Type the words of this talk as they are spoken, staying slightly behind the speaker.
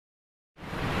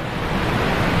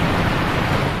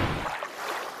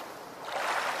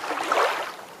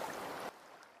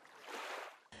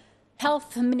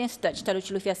Health Minister CHITALU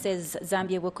CHILUFYA says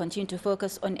Zambia will continue to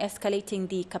focus on escalating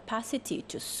the capacity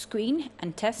to screen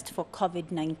and test for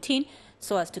COVID-19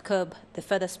 so as to curb the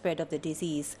further spread of the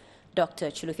disease. Dr.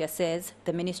 Chilufya says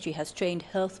the ministry has trained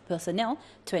health personnel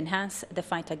to enhance the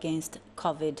fight against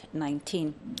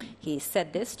COVID-19. He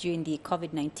said this during the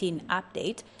COVID-19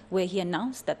 update, where he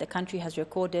announced that the country has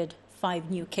recorded 5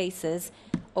 new cases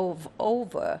of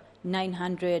over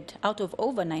 900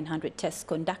 tests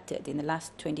conducted in the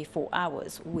last 24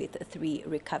 hours, with 3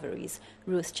 recoveries.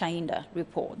 Ruth Chainda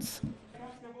reports.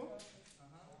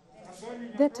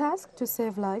 The task to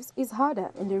save lives is harder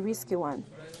and a risky one,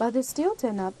 but they still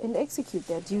turn up and execute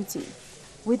their duty.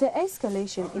 With the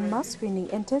escalation in mass screening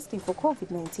and testing for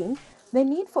COVID-19, the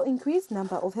need for increased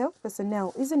number of health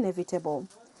personnel is inevitable.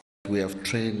 We have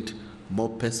trained more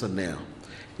personnel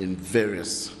in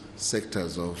various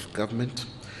sectors of government,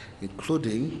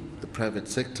 including the private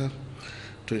sector,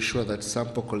 to ensure that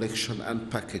sample collection and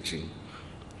packaging,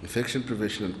 infection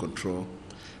prevention and control,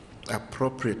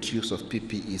 appropriate use of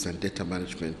PPEs and data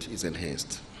management is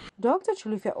enhanced. Dr.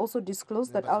 Chilufya also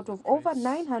disclosed that out of over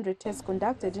 900 tests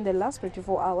conducted in the last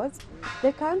 24 hours,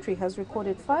 the country has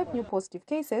recorded 5 new positive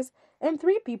cases and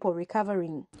 3 people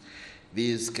recovering.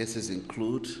 These cases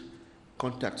include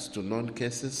contacts to known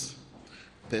cases,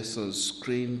 persons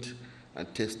screened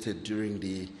and tested during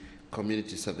the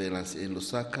community surveillance in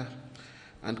Lusaka,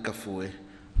 and Kafue,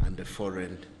 and a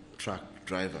foreign truck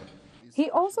driver. He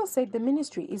also said the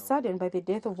ministry is saddened by the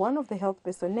death of one of the health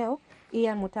personnel,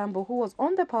 Ian Mutambo, who was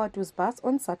on the Power Tools bus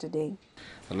on Saturday.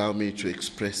 Allow me to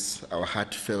express our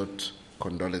heartfelt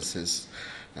condolences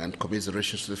and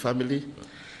commiserations to the family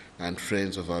and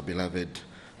friends of our beloved.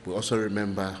 We also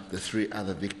remember the 3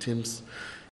 other victims.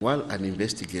 While an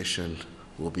investigation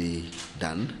will be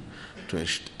done to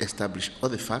establish all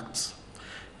the facts,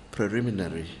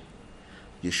 preliminary,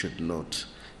 you should note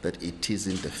that it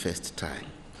isn't the first time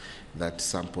that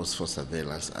samples for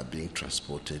surveillance are being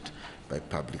transported by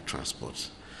public transport.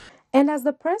 And as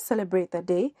the press celebrate the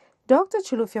day, Dr.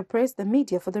 Chilufya praised the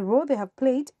media for the role they have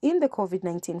played in the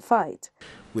COVID-19 fight.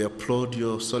 We applaud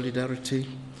your solidarity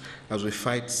as we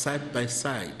fight side by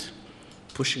side,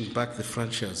 pushing back the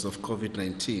frontiers of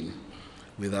COVID-19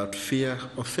 without fear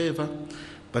or favor,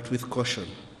 but with caution.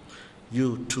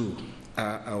 You too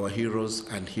are our heroes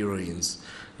and heroines,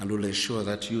 and will ensure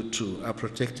that you too are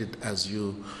protected as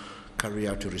you carry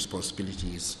out your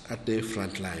responsibilities at the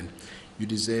front line. You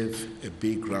deserve a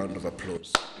big round of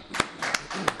applause.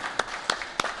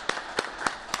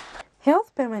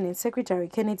 Health Permanent Secretary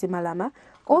Kennedy Malama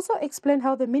also explained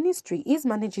how the ministry is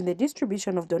managing the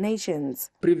distribution of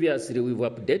donations. Previously, we've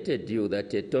updated you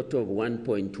that a total of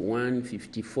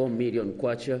 1.154 million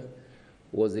kwacha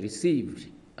was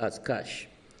received as cash.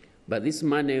 But this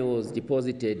money was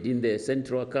deposited in the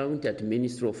central account at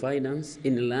Ministry of Finance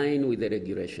in line with the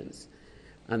regulations.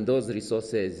 And those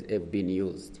resources have been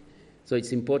used. So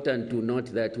it's important to note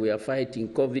that we are fighting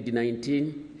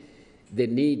COVID-19. The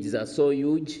needs are so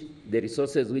huge. The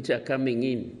resources which are coming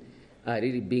in are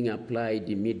really being applied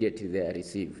immediately they are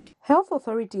received. Health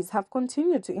authorities have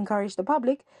continued to encourage the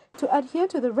public to adhere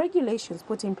to the regulations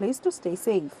put in place to stay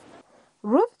safe.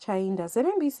 Ruth Chainda,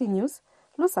 NBC News,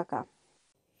 Lusaka.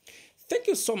 Thank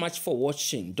you so much for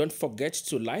watching. Don't forget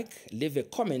to like, leave a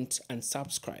comment and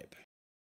subscribe.